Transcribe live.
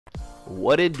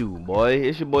What it do, boy?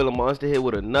 It's your boy Lamonsta here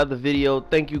with another video.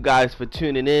 Thank you guys for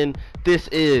tuning in. This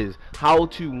is how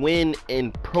to win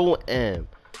in Pro-Am.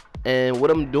 And what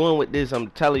I'm doing with this,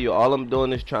 I'm telling you, all I'm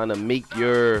doing is trying to make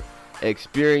your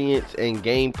experience and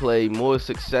gameplay more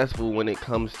successful when it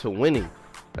comes to winning.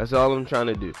 That's all I'm trying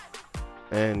to do.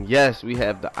 And yes, we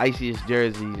have the iciest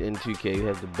jerseys in 2K. We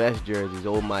have the best jerseys.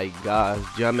 Oh my gosh.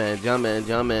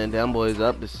 Jumpman. Them boys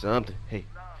up to something. Hey.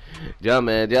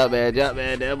 Jumpman.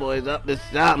 Them boys up to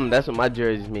something. That's what my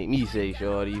jerseys make me say,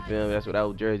 shorty. You feel me? That's what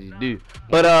our jerseys do.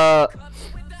 But,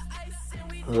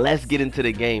 let's get into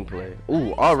the gameplay.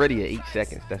 Ooh, already at 8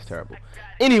 seconds. That's terrible.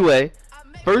 Anyway,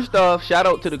 first off, shout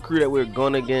out to the crew that we're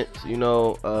going against. You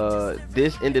know,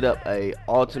 this ended up a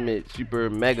ultimate super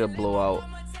mega blowout.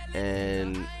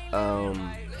 And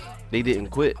they didn't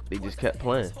quit, they just kept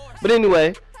playing. But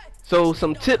anyway, so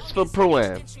some tips for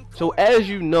Pro-Am. So as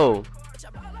you know,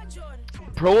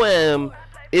 Pro-Am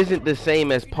isn't the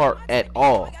same as Park at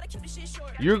all.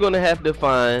 You're gonna have to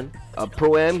find a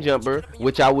Pro-Am jumper,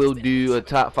 which I will do a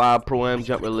top 5 Pro-Am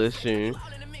jumper list soon.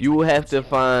 You will have to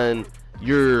find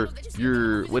your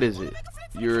what is it,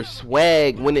 your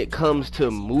swag when it comes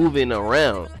to moving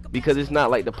around, because it's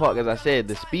not like the Park. As I said,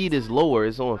 the speed is lower,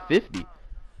 it's on 50.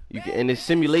 And it's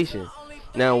simulation.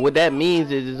 Now what that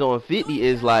means is it's on 50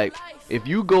 is like if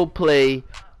you go play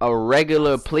a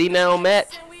regular play now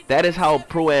match, that is how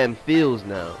Pro-Am feels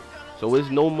now. So it's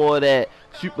no more that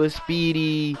super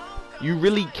speedy. You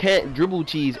really can't dribble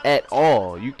cheese at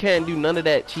all. You can't do none of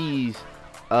that cheese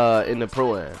in the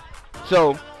Pro-Am.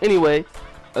 So anyway,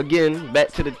 again, back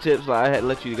to the tips. Like, I had to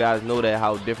let you guys know that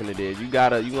how different it is. You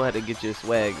gonna have to get your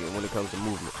swag in when it comes to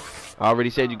movement. I already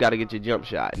said you gotta get your jump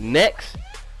shot. Next,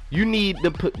 you need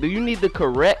the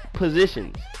correct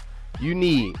positions. You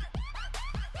need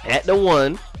at the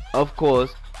 1, of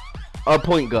course, a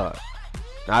point guard,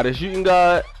 not a shooting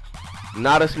guard,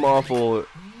 not a small forward,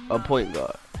 a point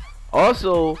guard.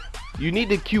 Also, you need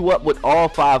to queue up with all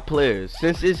 5 players.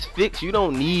 Since it's fixed, you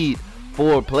don't need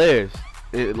 4 players.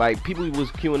 Like people was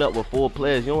queuing up with 4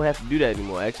 players. You don't have to do that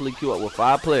anymore. Actually queue up with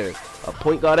 5 players. A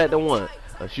point guard at the 1,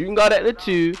 a shooting guard at the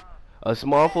 2, a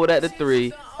small forward at the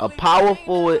 3, a power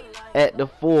forward at the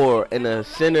 4, and a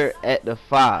center at the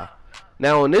 5.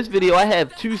 Now in this video I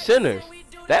have 2 centers.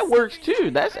 That works too.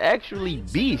 That's actually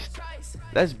beast.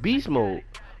 That's beast mode.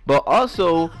 But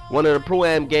also one of the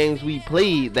Pro-Am games we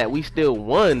played that we still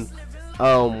won,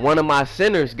 one of my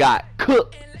centers got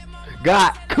cooked.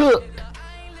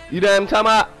 You know what I'm talking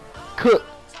about? Cooked.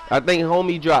 I think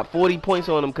homie dropped 40 points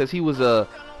on him because he was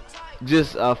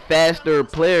just a faster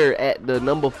player at the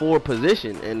number 4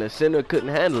 position, and the center couldn't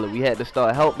handle it. We had to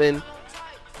start helping.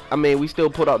 I mean, we still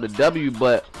put out the W,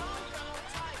 but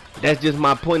that's just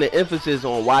my point of emphasis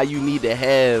on why you need to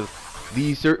have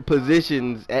these certain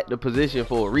positions at the position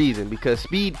for a reason, because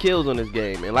speed kills on this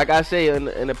game. And like I say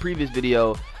in a previous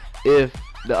video, if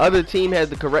the other team has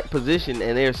the correct position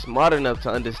and they're smart enough to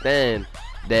understand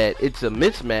that it's a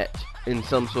mismatch in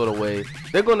some sort of way,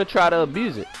 they're going to try to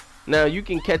abuse it. Now you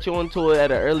can catch on to it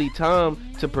at an early time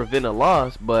to prevent a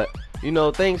loss, but you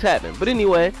know, things happen. But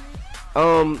anyway,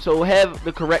 so have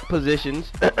the correct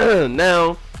positions.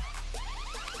 Now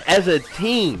as a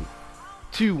team,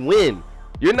 to win,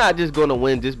 you're not just going to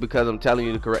win just because I'm telling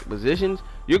you the correct positions.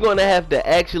 You're going to have to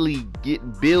actually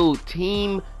build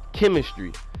team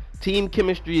chemistry. Team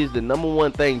chemistry is the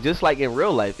 #1 thing, just like in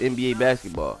real life NBA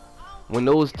basketball. When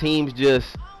those teams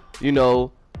just, you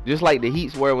know, just like the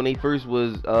Heats were when they first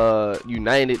was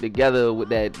united together with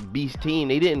that beast team,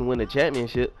 they didn't win a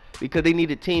championship because they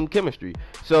needed team chemistry.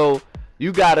 So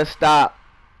you gotta stop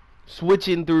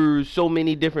switching through so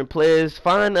many different players.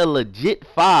 Find a legit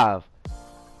 5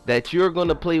 that you're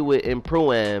gonna play with in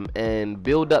Pro-Am and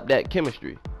build up that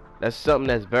chemistry. That's something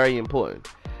that's very important.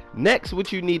 Next,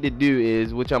 what you need to do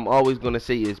is, which I'm always gonna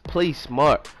say, is play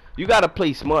smart. You gotta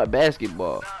play smart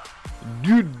basketball.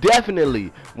 You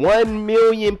definitely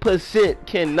 1,000,000%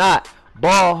 cannot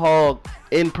ball hog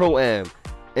in Pro-Am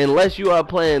unless you are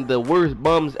playing the worst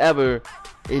bums ever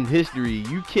in history.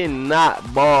 You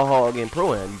cannot ball hog in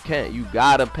Pro-Am. You can't. You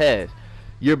gotta pass.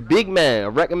 Your big man, a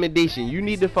recommendation, you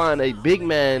need to find a big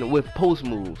man with post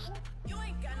moves.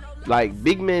 Like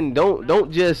big men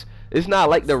don't just, it's not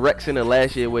like the Rex in the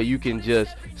last year where you can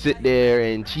just sit there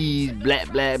and cheese,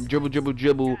 blab,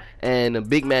 dribble, and a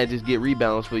big man just get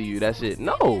rebounds for you. That's it.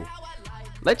 No.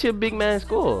 Let your big man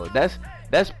score.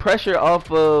 That's pressure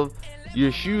off of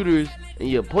your shooters and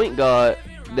your point guard,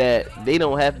 that they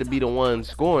don't have to be the ones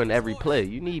scoring every play.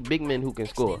 You need big men who can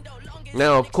score.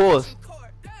 Now, of course,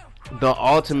 the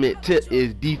ultimate tip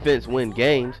is defense win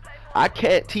games. I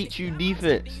can't teach you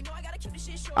defense.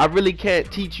 I really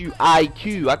can't teach you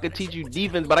IQ. I could teach you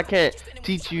defense, but I can't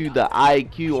teach you the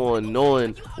IQ on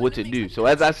knowing what to do. So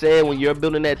as I said, when you're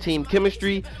building that team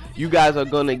chemistry, you guys are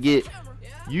gonna get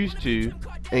used to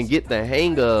and get the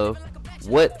hang of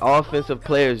what offensive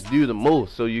players do the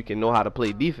most, so you can know how to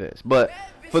play defense. But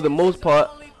for the most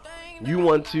part, you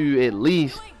want to at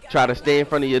least try to stay in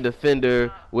front of your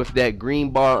defender with that green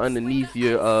bar underneath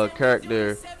your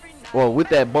character, or with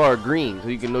that bar green, so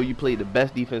you can know you play the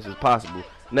best defense as possible.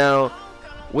 Now,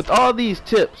 with all these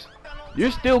tips,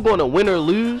 you're still going to win or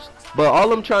lose, but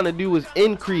all I'm trying to do is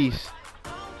increase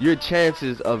your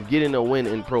chances of getting a win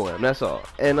in Pro-Am. That's all.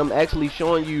 And I'm actually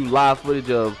showing you live footage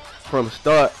of from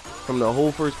the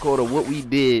whole first quarter, what we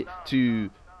did to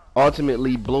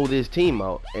ultimately blow this team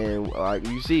out. And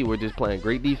you see, we're just playing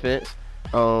great defense.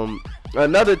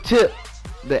 Another tip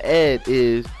to add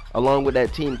is, along with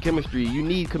that team chemistry, you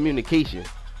need communication.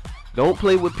 Don't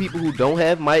play with people who don't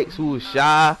have mics, who are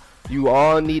shy. You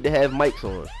all need to have mics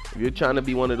on if you're trying to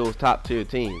be one of those top tier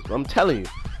teams. I'm telling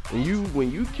you,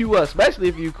 when you queue up, especially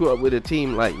if you queue up with a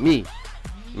team like me,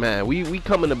 man, we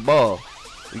coming to ball.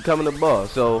 We coming to ball.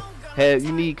 So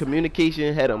you need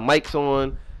communication, have the mics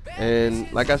on,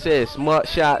 and like I said, smart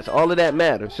shots, all of that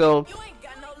matters. So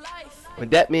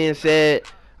with that being said,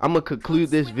 I'm gonna conclude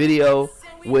this video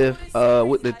with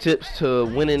the tips to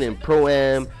winning in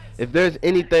Pro-Am. If there's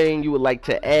anything you would like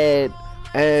to add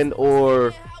and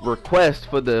or request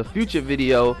for the future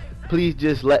video, please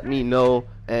just let me know,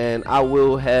 and I'll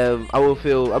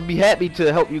be happy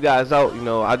to help you guys out. You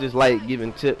know, I just like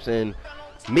giving tips and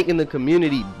making the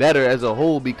community better as a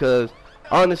whole, because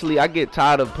honestly, I get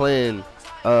tired of playing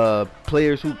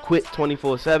players who quit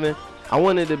 24/7. I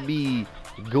wanted to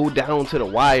go down to the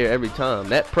wire every time.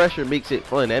 That pressure makes it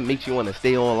fun. That makes you want to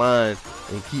stay online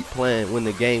and keep playing when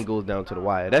the game goes down to the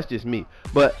wire. That's just me.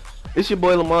 But it's your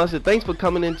boy Lamonsta. Thanks for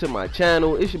coming into my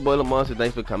channel. It's your boy Lamonsta.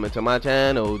 Thanks for coming to my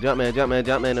channel.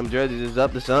 Jumpman, them jerseys is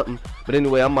up to something. But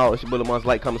anyway, I'm out. It's your boy Lamonsta.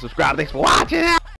 Like, comment, subscribe. Thanks for watching.